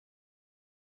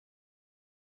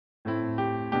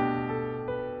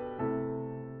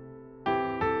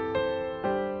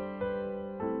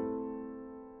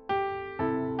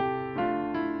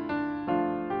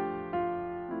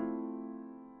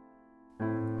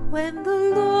When the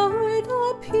Lord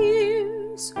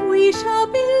appears, we shall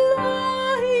be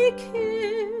like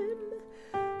him,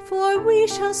 for we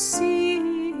shall see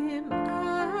him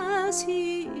as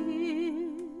he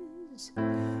is.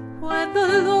 When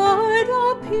the Lord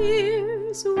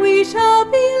appears, we shall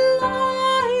be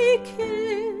like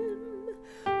him,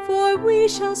 for we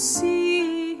shall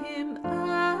see him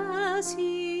as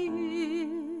he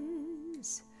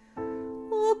is.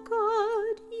 O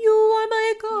God, you are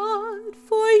my God,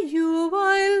 for you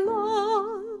I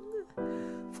long.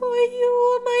 For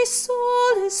you my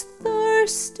soul is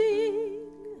thirsting,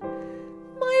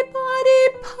 my body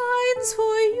pines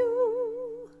for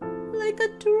you, like a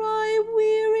dry,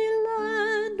 weary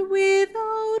land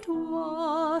without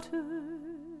water.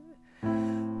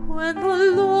 When the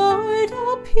Lord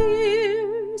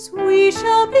appears, we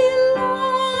shall be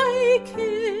like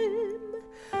him,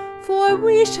 for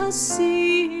we shall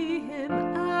see him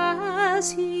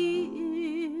as he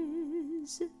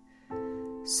is.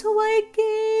 So I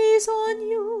gaze on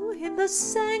you in the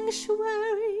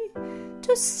sanctuary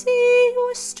to see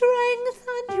your strength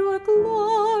and your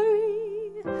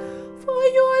glory. For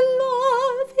your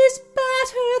love is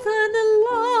better than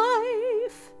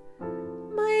life.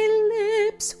 My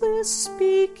lips will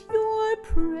speak your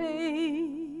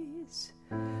praise.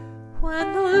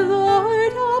 When the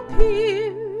Lord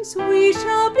appears, we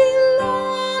shall be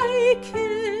like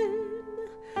him,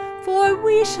 for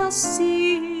we shall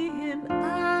see him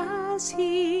as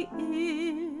he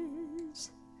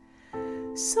is.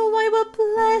 So I will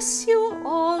bless you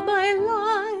all my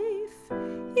life.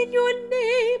 In your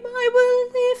name I will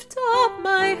lift up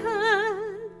my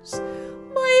hands.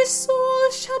 My soul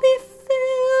shall be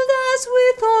filled as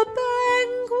with a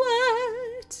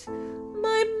banquet.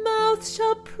 My mouth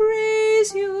shall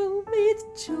praise you with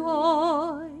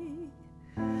joy.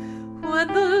 When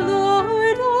the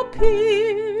Lord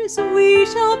appears, we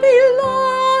shall be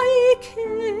like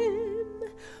him,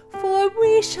 for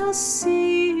we shall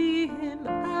see him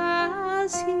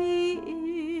as he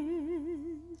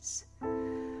is.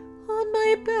 On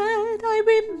my bed I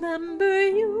remember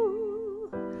you.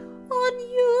 On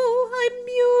you I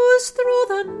muse through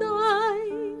the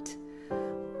night.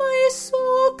 My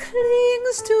soul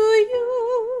clings to you.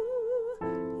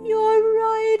 Your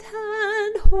right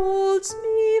hand holds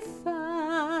me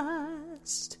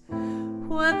fast.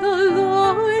 When the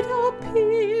Lord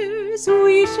appears,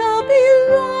 we shall be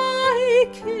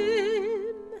like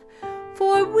him,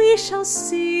 for we shall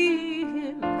see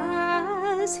him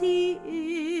as he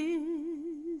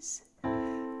is.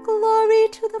 Glory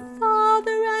to the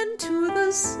Father, and to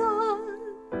the Son,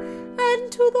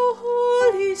 and to the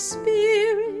Holy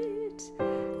Spirit,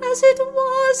 as it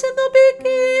was in the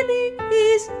beginning,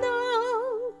 is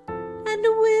now, and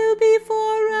will be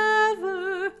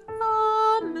forever.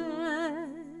 Amen.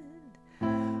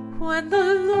 When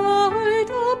the Lord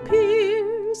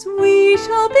appears, we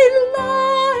shall be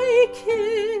like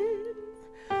him,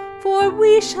 for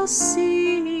we shall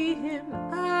see him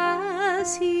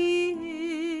as he is.